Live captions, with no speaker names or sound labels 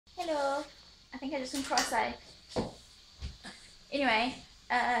Hello. I think I just went cross-eyed. Anyway,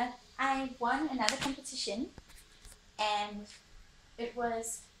 I won another competition and it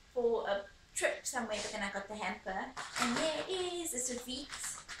was for a trip somewhere, but then I got the hamper. And there it is. It's a Veet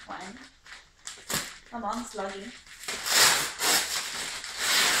one. My mom's vlogging.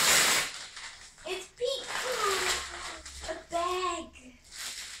 It's pink. A bag.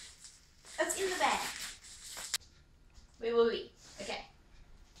 It's in the bag. Where were we? Okay.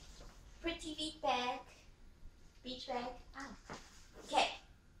 Pretty Veet bag. Beach bag. Ah. Okay.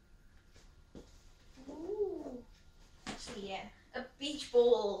 Ooh. Actually, yeah. A beach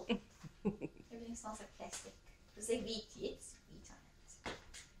ball. Everything smells like plastic. Does it say Veet? Yes. Veet on it.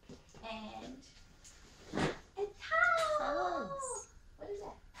 And a towel. What is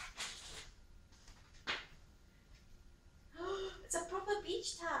that? It's a proper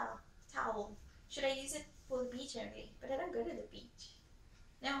beach towel. Should I use it for the beach only? But I don't go to the beach.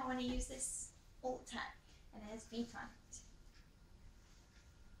 Now I want to use this all the time. And it has Veet on it.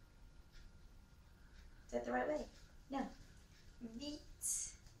 Is that the right way? No.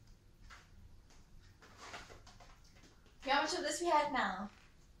 Veet. How much of this we have now?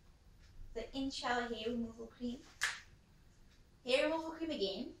 The in-shower hair removal cream. Hair removal cream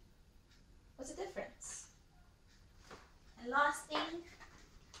again. What's the difference? And last thing,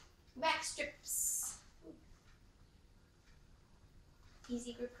 wax strips. Ooh.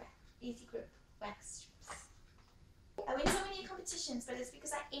 Easy grip wax strips. I win so many competitions, but it's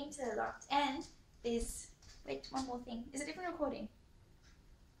because I enter a lot. And there's, wait, one more thing. Is it even recording?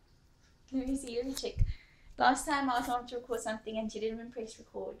 Let me see, let me check. Last time I was on to record something and she didn't even press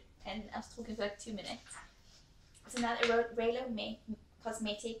record. And I was talking for like 2 minutes. It's another Raylo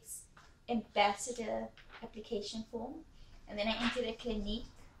Cosmetics ambassador application form. And then I entered a clinique.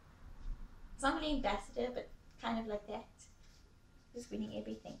 It's not really ambassador, but kind of like that. Just winning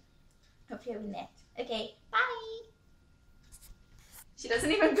everything. Hopefully I win that. Okay, bye! She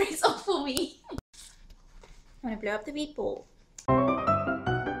doesn't even press off for me. I'm gonna blow up the Veet ball.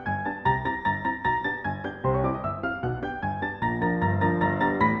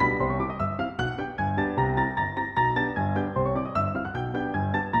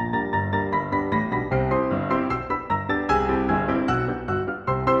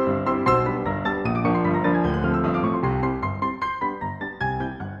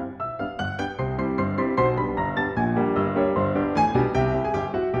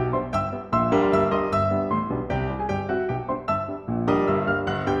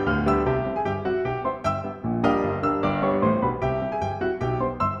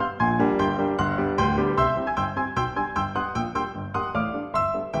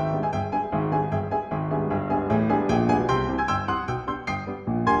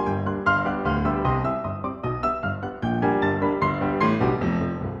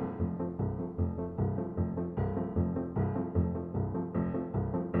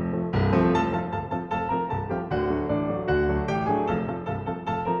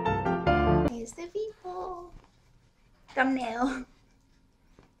 Here's the Veet ball. Thumbnail.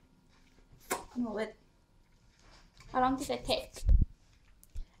 How long did that take?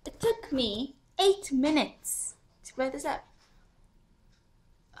 It took me 8 minutes to blow this up.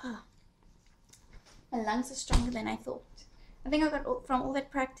 Oh. My lungs are stronger than I thought. I think I got from all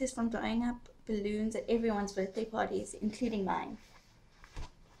that practice from blowing up balloons at everyone's birthday parties, including mine.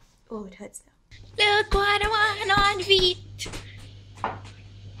 Oh, it hurts though. Look what I want on Veet.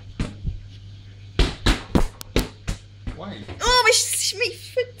 Why? Oh, my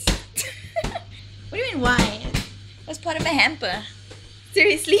foot. What do you mean, why? That's part of my hamper.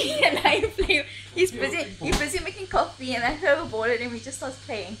 Seriously, and now you play. You're busy making coffee, and I throw a ball at him. He just starts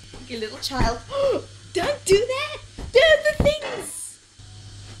playing like a little child. Don't do that. Do the things.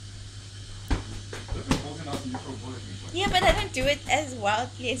 Yeah, but I don't do it as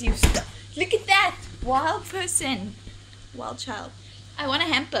wildly as you. Stop. Look at that, wild person, wild child. I want a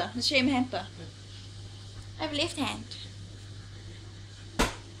hamper. Let's show him a hamper. I have left hand.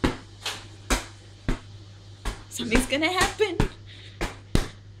 Something's gonna happen.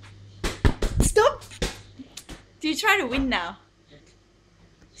 Stop! Do you try to win now? You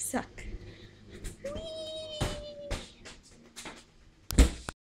suck. Whee!